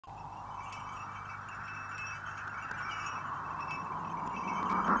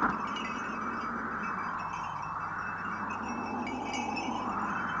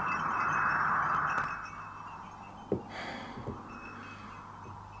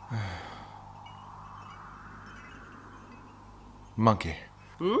Monkey,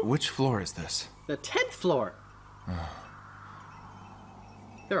 which floor is this? The 10th floor.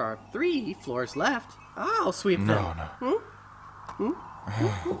 There are 3 floors left. I'll sweep them. No.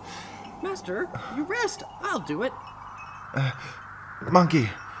 Master, you rest. I'll do it. Monkey.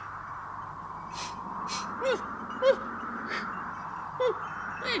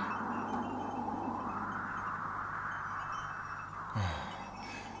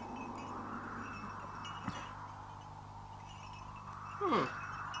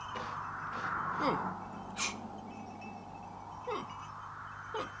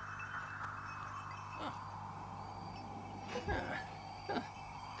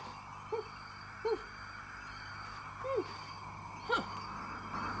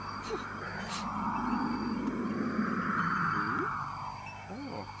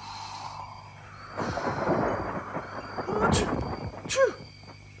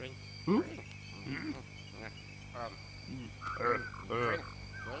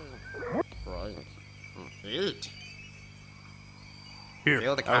 Eat. Here,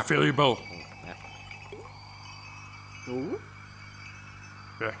 Fill the I'll cup. fill your bowl. Ooh.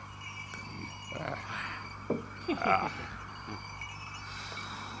 Yeah.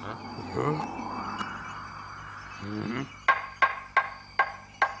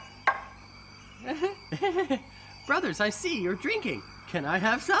 Brothers, I see you're drinking. Can I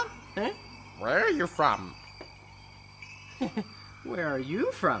have some? Huh? Where are you from? Where are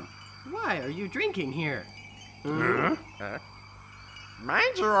you from? Why are you drinking here?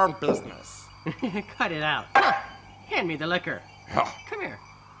 Mind your own business. Cut it out. Huh. Hand me the liquor. Yeah. Come here.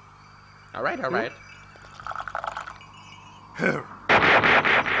 All right, all right. Here.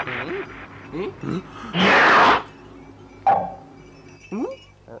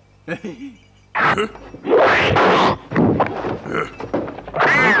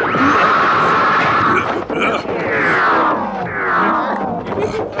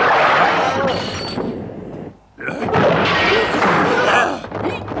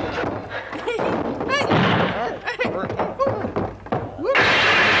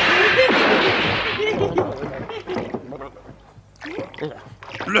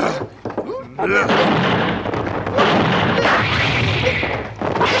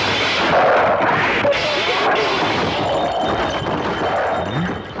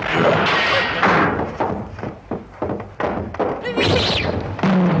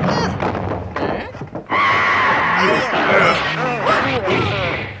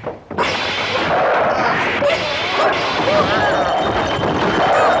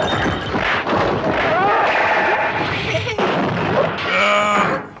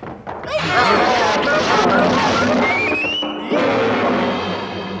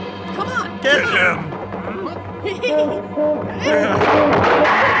 Come on. Get him!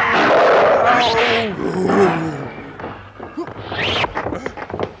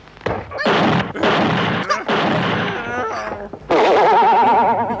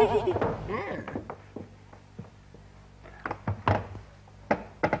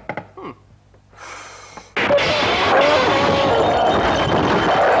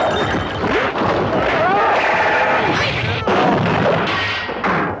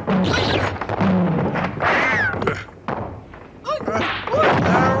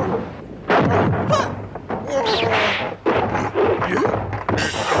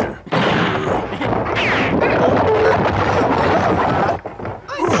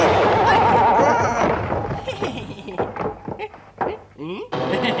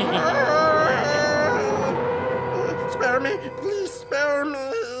 Spare me, please spare me.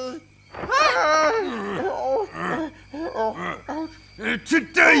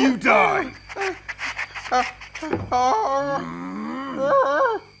 Today you die!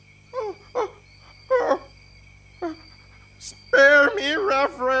 Spare me,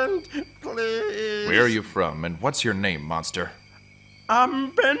 Reverend, please. Where are you from, and what's your name, monster?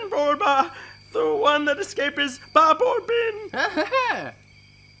 I'm Ben Borba, the one that escaped is Babor Bin,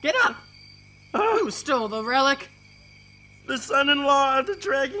 Get up. Who stole the relic? the son-in-law of the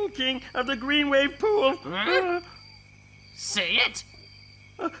Dragon King of the Green Wave Pool. Say it.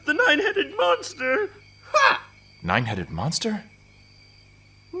 The nine-headed monster. Ha! Nine-headed monster?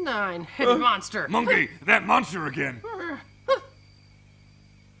 Nine-headed monster. Monkey, that monster again!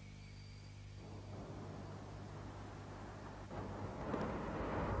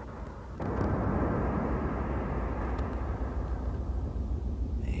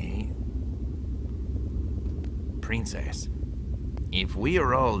 Princess, if we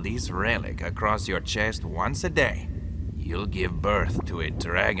roll this relic across your chest once a day, you'll give birth to a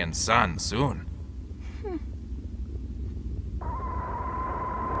dragon son soon.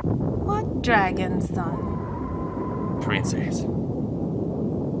 What dragon, son? Princess.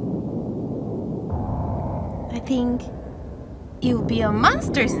 I think you'll be a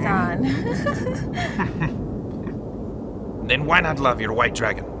monster, son. Then why not love your white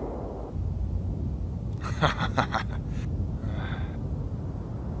dragon?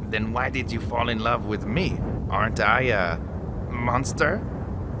 Then why did you fall in love with me? Aren't I a monster?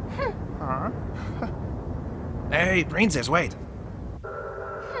 Huh? Hey, princess, wait.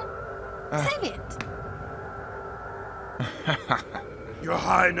 Save it. Your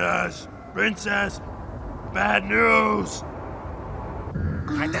Highness, Princess, bad news.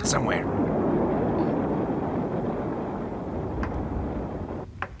 Hide that somewhere.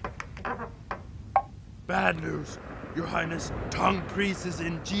 Bad news. Your Highness, Tong Priest is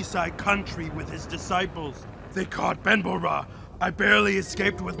in Jisai country with his disciples. They caught Benbora. I barely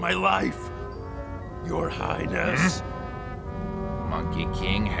escaped with my life. Your Highness. Monkey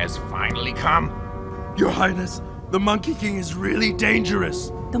King has finally come. Your Highness, the Monkey King is really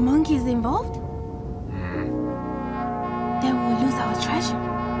dangerous. The monkey's involved? Then we'll lose our treasure.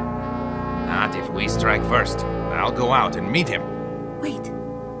 Not if we strike first. I'll go out and meet him. Wait.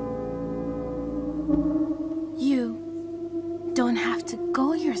 You don't have to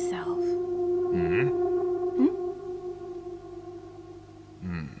go yourself.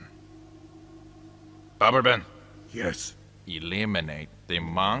 Bubberben, Yes, eliminate the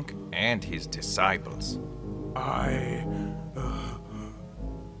monk and his disciples. I...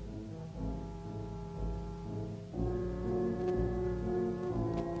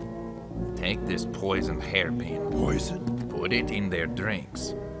 Take this poisoned hairpin. Poison? Put it in their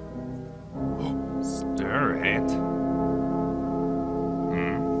drinks. Stir it.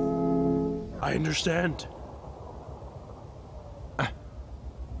 I understand.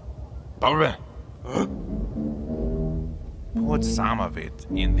 Bubberben. Put some of it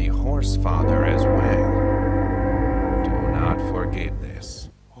in the horse fodder as well. Do not forget this.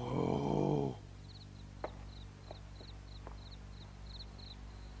 Oh.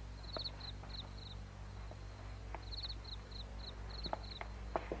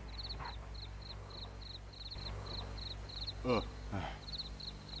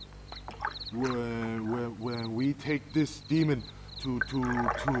 When we take this demon to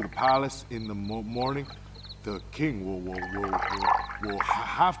the palace in the morning, the king will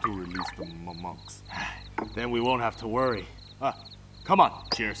have to release the monks. Then we won't have to worry. Come on,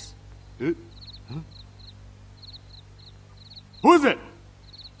 cheers. Huh? Who is it?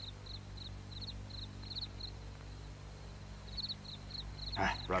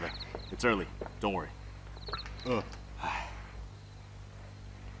 Brother, it's early. Don't worry.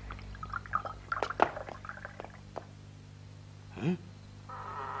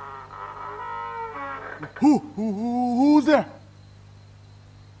 Who's there?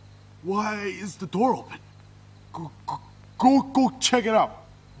 Why is the door open? Go check it out.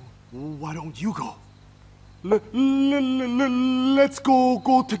 Why don't you go? Let's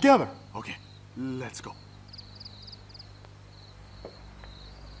go together. Okay, let's go.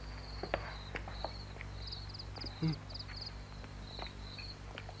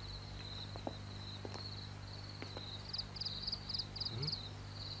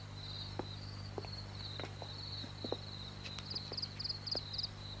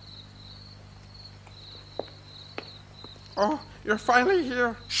 Oh, you're finally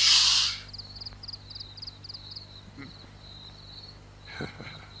here.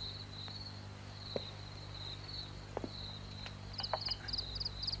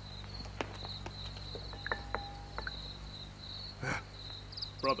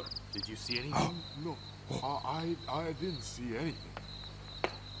 Brother, did you see anything? No, I didn't see anything.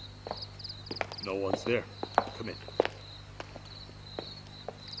 No one's there. Come in.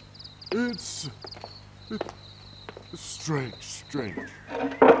 It's strange.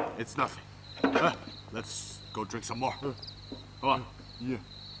 It's nothing. Let's go drink some more. Come on. Yeah.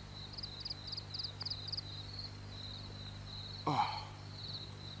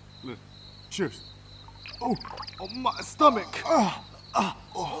 Cheers. Oh, my stomach.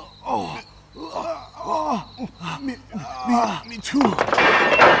 Me too.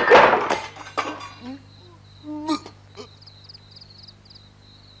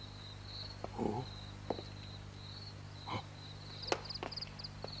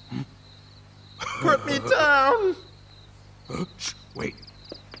 Put me down. Shh, wait.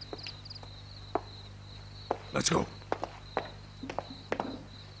 Let's go.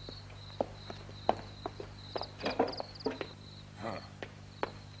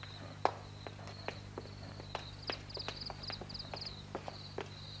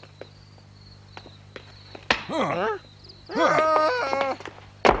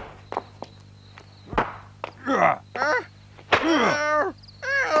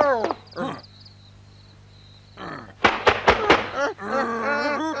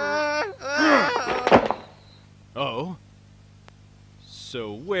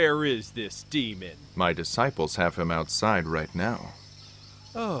 So where is this demon? My disciples have him outside right now.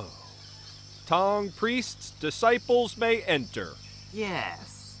 Oh. Tong priest's disciples may enter.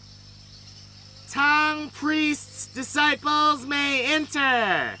 Yes. Tong priest's disciples may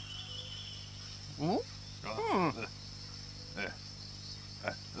enter.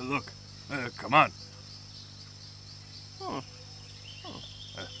 Look, come on.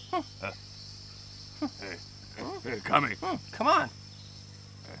 Hey, come here. Come on.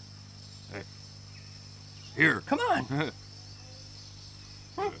 Here. Come on.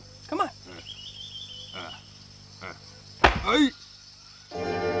 Come on. Hey.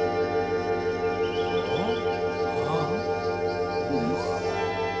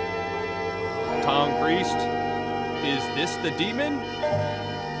 Tong priest, is this the demon?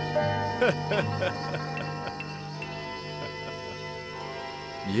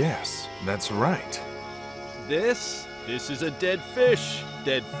 Yes, that's right. This is a dead fish.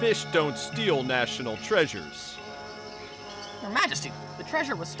 Dead fish don't steal national treasures. Your Majesty, the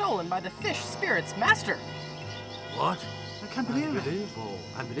treasure was stolen by the fish spirit's master. What? I can't believe it.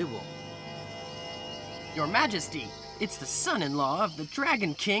 Unbelievable. Your Majesty, it's the son-in-law of the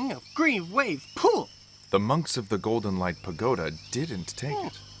Dragon King of Green Wave Pool. The monks of the Golden Light Pagoda didn't take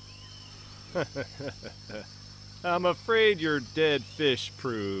it. I'm afraid your dead fish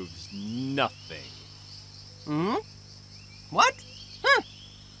proves nothing. What? Huh.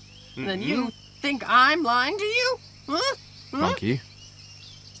 Then you think I'm lying to you? Huh? Monkey.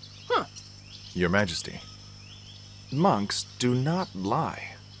 Huh. Your Majesty. Monks do not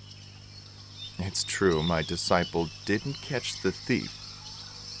lie. It's true, my disciple didn't catch the thief.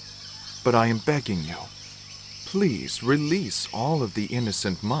 But I am begging you, please release all of the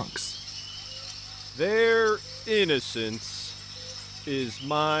innocent monks. Their innocence is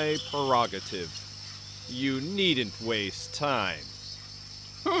my prerogative. You needn't waste time.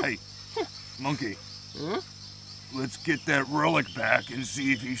 Hey, monkey. Let's get that relic back and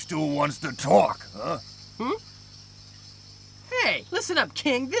see if he still wants to talk, huh? Hey, listen up,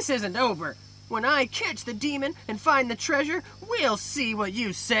 King. This isn't over. When I catch the demon and find the treasure, we'll see what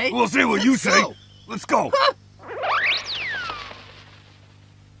you say. We'll see what you say. Let's go. Huh?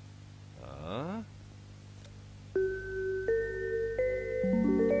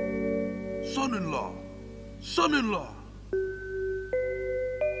 Son-in-law. Son-in-law.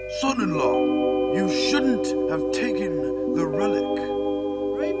 Son-in-law, you shouldn't have taken the relic.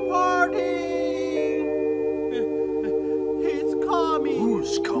 Reporting! He's coming.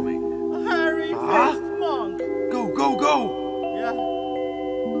 Who's coming? A hairy-faced monk. Go, go, go! Yeah.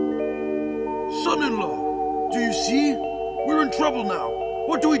 Son-in-law, do you see? We're in trouble now.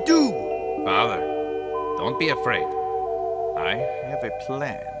 What do we do? Father, don't be afraid. I have a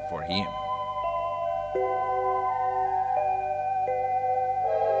plan for him.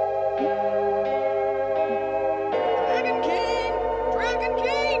 Dragon King! Dragon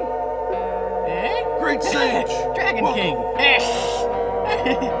King! Eh? Great Sage! Dragon Welcome. King!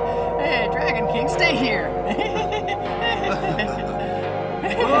 Hey, Dragon King, stay here!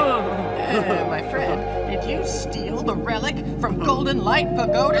 My friend, did you steal the relic from Golden Light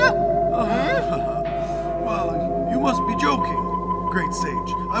Pagoda? Well, you must be joking. Great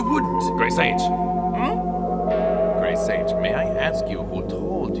Sage, I wouldn't. Great Sage. Great Sage, may I ask you who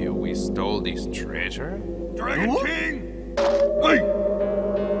told you we stole this treasure? Dragon King! Hey!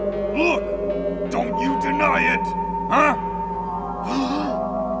 Look! Don't you deny it! Huh?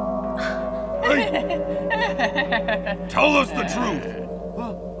 Hey! Tell us the truth!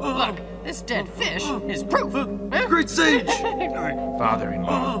 Look, this dead fish is proof. Huh? Great Sage!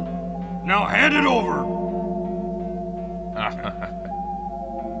 Father-in-law. Now hand it over!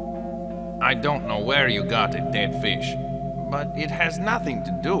 I don't know where you got a dead fish, but it has nothing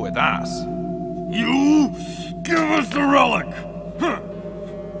to do with us. You give us the relic! Huh.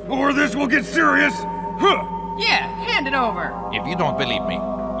 Or this will get serious! Huh. Yeah, hand it over. If you don't believe me,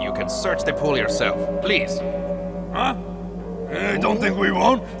 you can search the pool yourself, please. Huh? Don't think we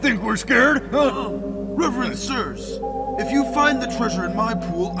won't? Think we're scared? Huh? Reverend sirs, if you find the treasure in my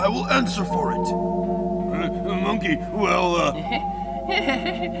pool, I will answer for it. Monkey, well,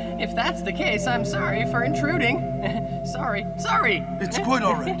 If that's the case, I'm sorry for intruding. Sorry. It's quite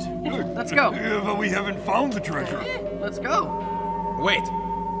all right. Let's go. but we haven't found the treasure. Let's go. Wait.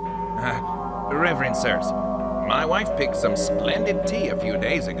 Reverend sirs, my wife picked some splendid tea a few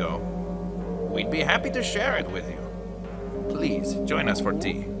days ago. We'd be happy to share it with you. Please, join us for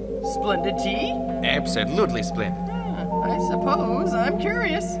tea. Splendid tea? Absolutely splendid. I suppose I'm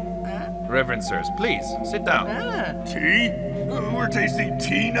curious. Reverend sirs, please, sit down. Tea? We're tasting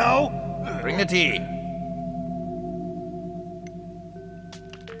tea now? Bring the tea.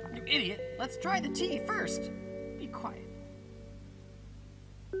 idiot. Let's try the tea first. Be quiet.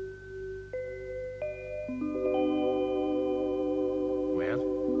 Well?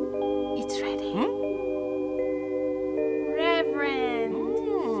 It's ready. Hmm? Reverend.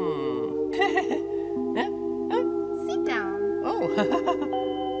 Sit down. Oh.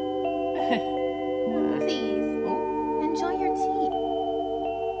 Please. Enjoy your tea.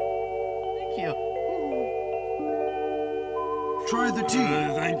 Thank you. Try the tea.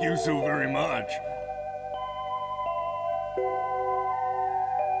 Thank you so very much.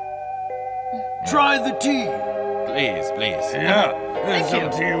 Try the tea. Please, please. Yeah, Thank some you.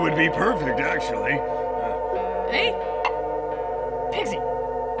 tea would be perfect, actually. Hey? Pigsy.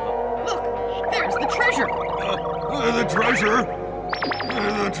 Look, there's the treasure. The treasure?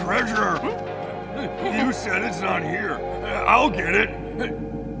 The treasure? You said it's not here. I'll get it.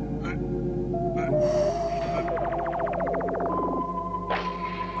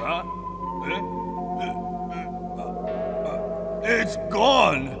 It's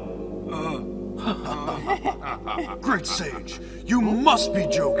gone. Great sage, you must be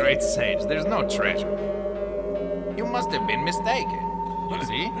joking. Great sage, there's no treasure. You must have been mistaken. You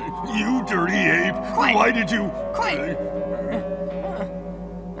see? You dirty ape. Quiet. Why did you... Quiet.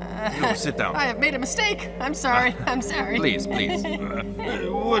 No, sit down. I have made a mistake. I'm sorry. I'm sorry. Please, please.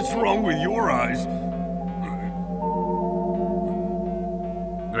 What's wrong with your eyes?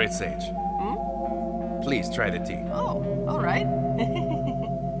 Great sage. Please try the tea. Oh, all right.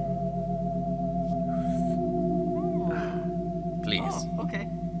 Please. Oh, okay.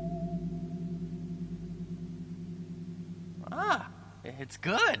 Ah, it's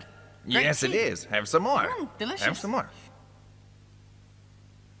good. Great Yes, it tea. is. Have some more. Delicious. Have some more.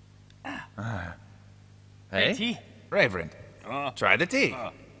 Hey, Great tea. Reverend, try the tea.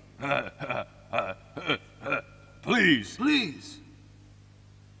 Please. Please.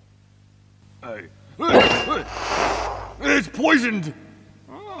 Hey. It's poisoned.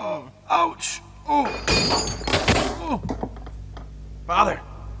 Ouch. Oh. Father!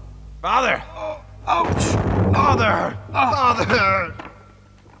 Father! Ouch. Father! Father!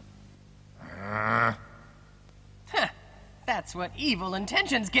 That's what evil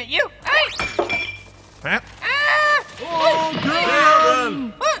intentions get you. Hey! Huh? Oh,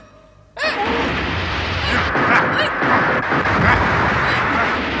 Kevin!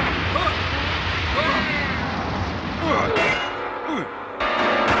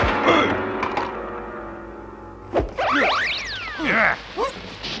 Yeah.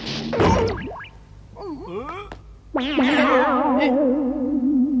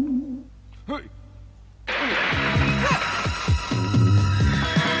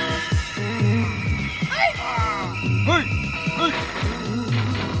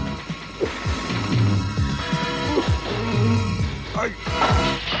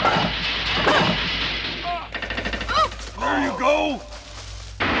 There you go.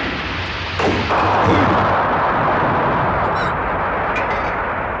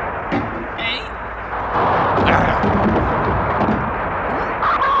 Hey?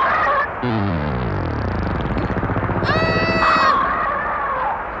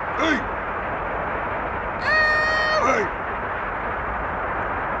 Hey.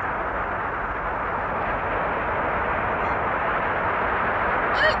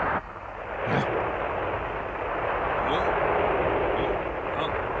 Hey.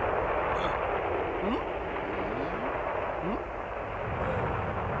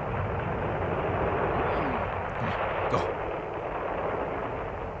 Go.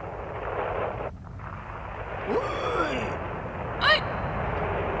 Hey!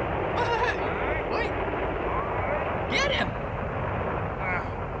 Wait! Get him! Hey!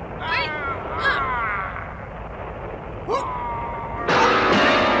 Hey! Hey!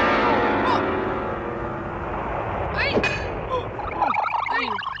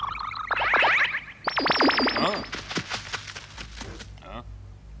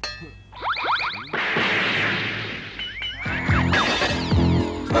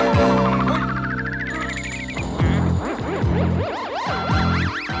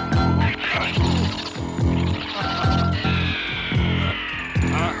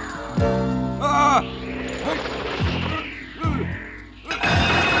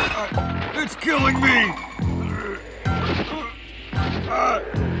 It's killing me.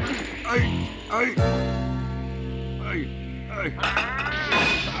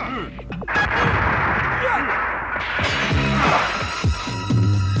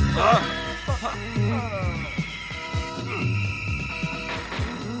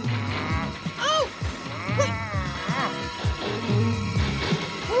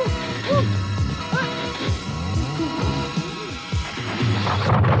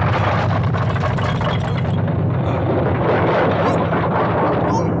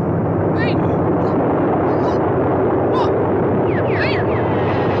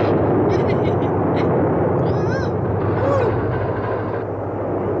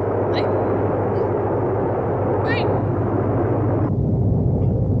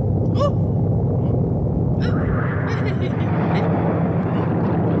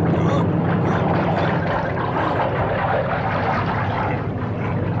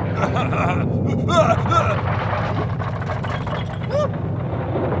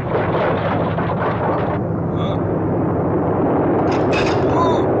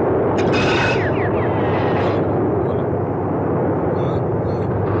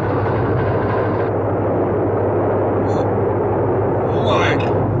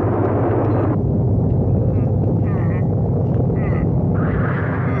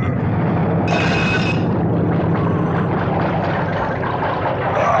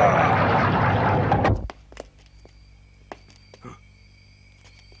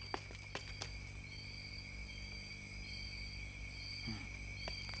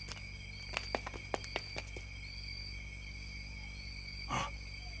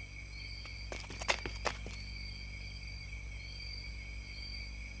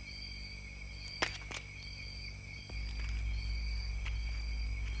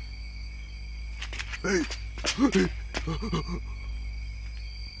 Hey!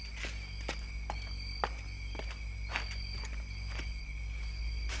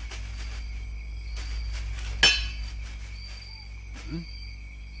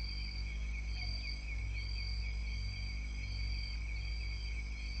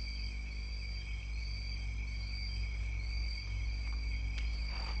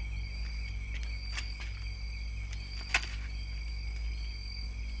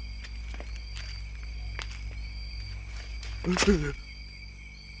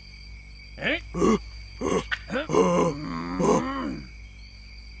 Hey?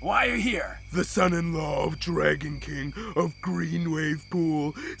 Why are you here? The son-in-law of Dragon King of Greenwave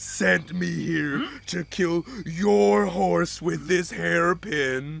Pool sent me here to kill your horse with this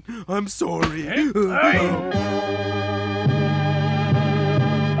hairpin. I'm sorry.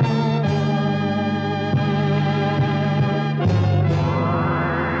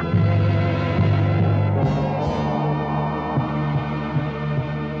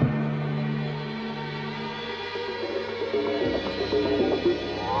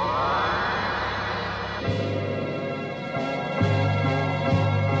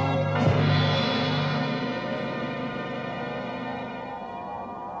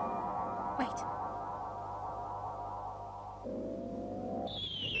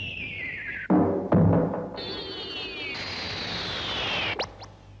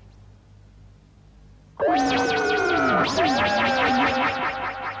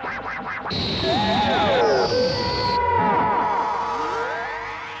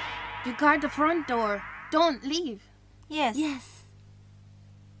 You guard the front door. Don't leave. Yes. Yes.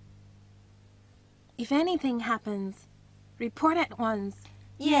 If anything happens, report at once.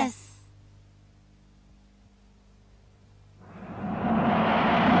 Yes.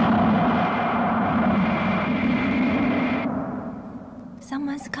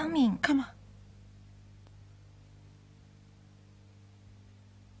 Someone's coming. Come on.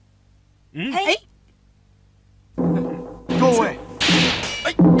 Hey! Go away!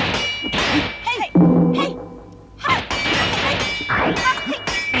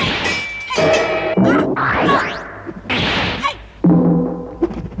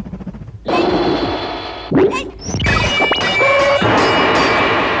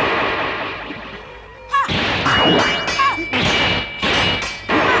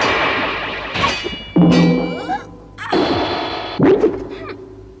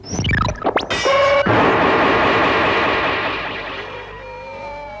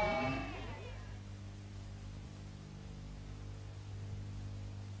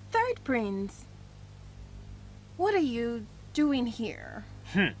 Prince, what are you doing here?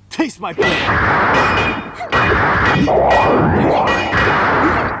 Taste my blood!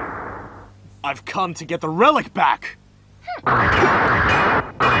 I've come to get the relic back! Hey!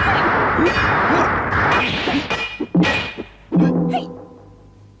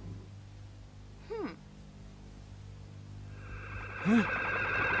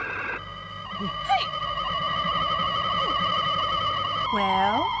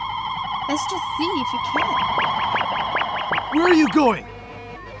 Well, let's just see if you can. Where are you going?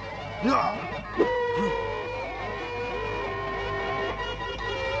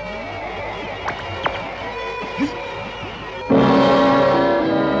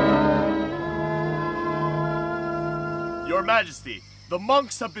 Your Majesty, the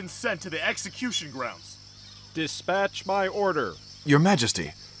monks have been sent to the execution grounds. Dispatch my order. Your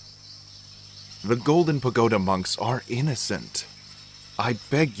Majesty, the Golden Pagoda monks are innocent. I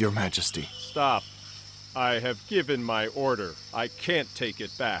beg your Majesty. Stop. I have given my order. I can't take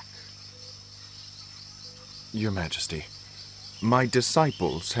it back. Your Majesty, my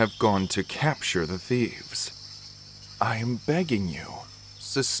disciples have gone to capture the thieves. I am begging you,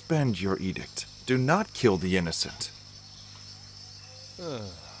 suspend your edict. Do not kill the innocent.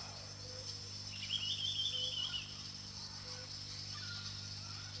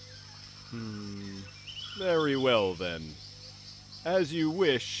 Very well, then. As you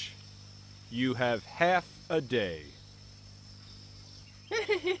wish, you have half a day.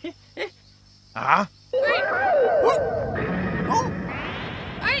 Huh?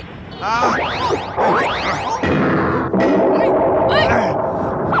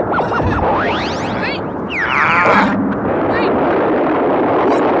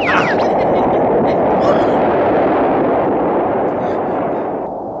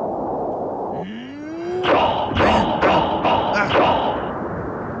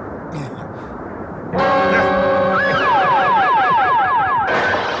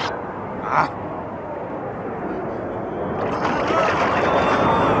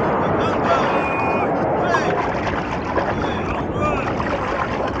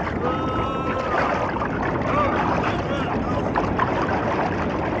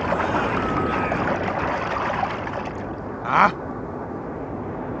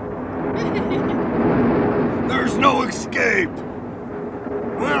 There's no escape!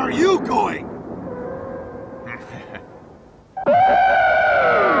 Where are you going?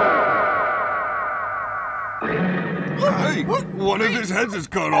 Hey, one of his heads is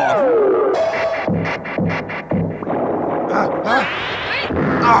cut off.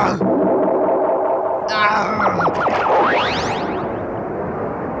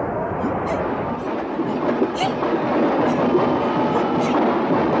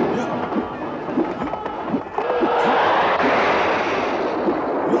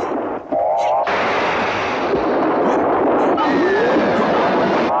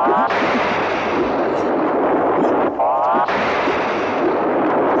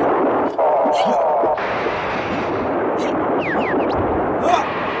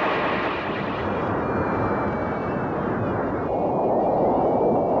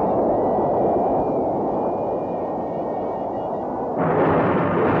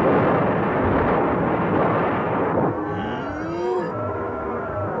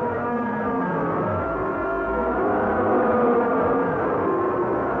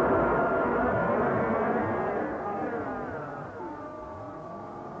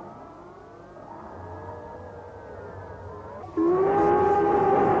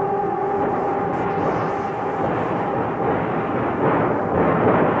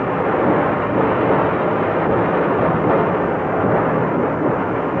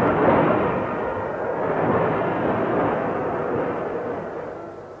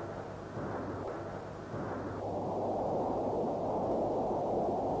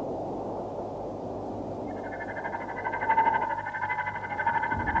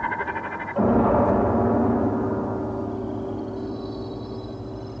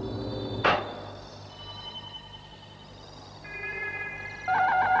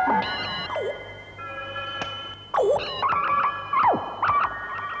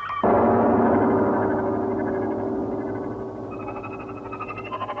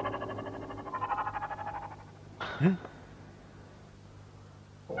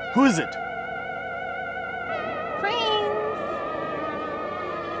 Who is it? Prince!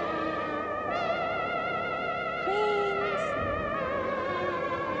 Prince!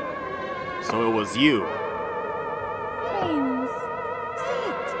 So it was you. Prince!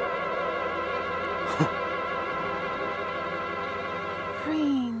 Sit!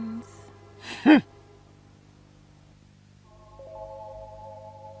 Prince!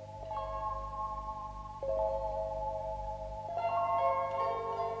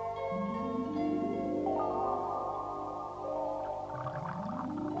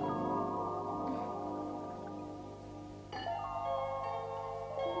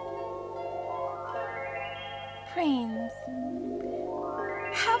 Prince,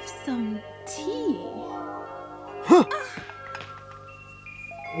 have some tea. Huh.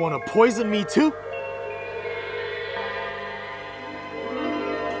 Wanna poison me too?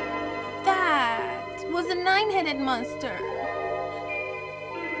 That was a nine-headed monster.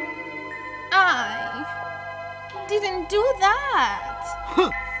 I didn't do that.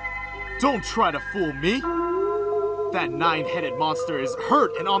 Huh. Don't try to fool me. That nine-headed monster is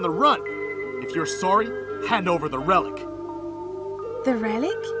hurt and on the run. If you're sorry, hand over the relic. The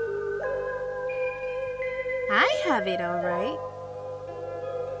relic? I have it, all right.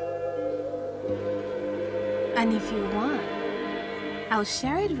 And if you want, I'll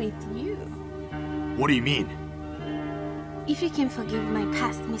share it with you. What do you mean? If you can forgive my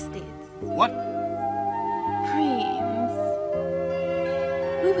past mistakes. What? Prince,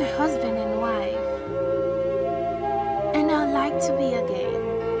 we were husband and wife. And I'd like to be again.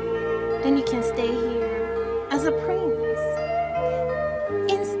 Then you can stay here as a prince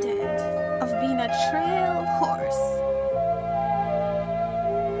instead of being a trail horse.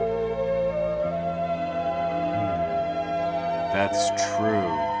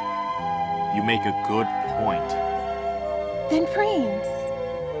 true. You make a good point. Then, Prince,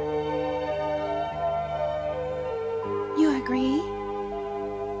 you agree?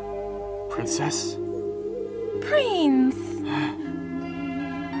 Princess? Prince!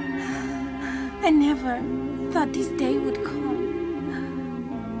 I never thought this day would come.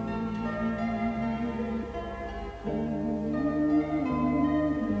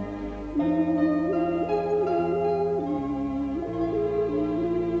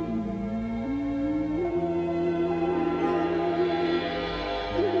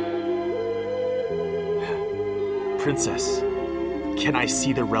 Princess, can I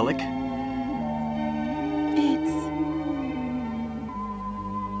see the relic? It's...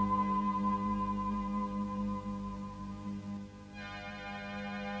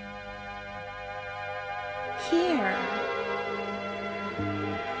 here.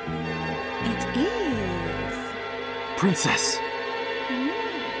 It is. Princess!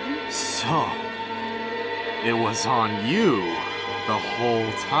 So, it was on you the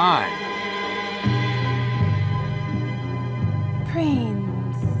whole time.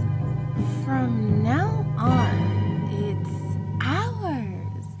 Prince, from now on, it's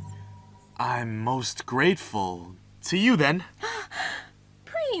ours. I'm most grateful to you then.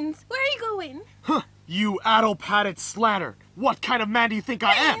 Prince, where are you going? Huh, you addle-padded slattern. What kind of man do you think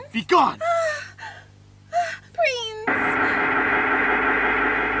I am? Be gone! Prince!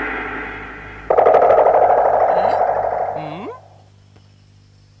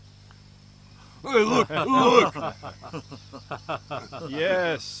 Hey, look, look!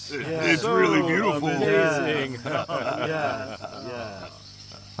 Yes. It's so really beautiful. Amazing. Yes.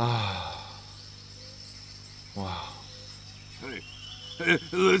 Wow. Hey,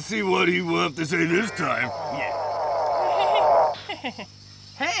 let's see what he will have to say this time.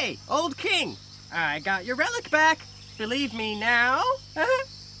 Hey, old king! I got your relic back. Believe me now?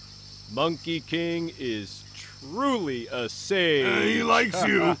 Monkey King is truly a sage. He likes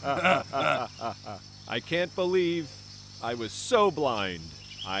you. I can't believe I was so blind.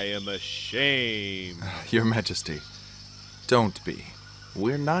 I am ashamed. Your Majesty, don't be.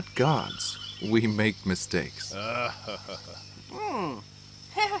 We're not gods. We make mistakes.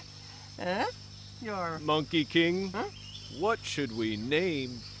 Your... Monkey King, Huh? what should we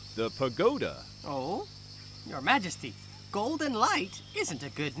name the pagoda? Oh, Your Majesty, golden light isn't a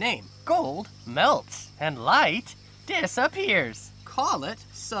good name. Gold melts, and light disappears. Call it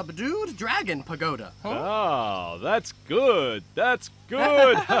Subdued Dragon Pagoda. Oh, that's good. That's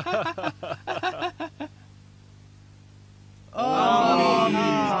good.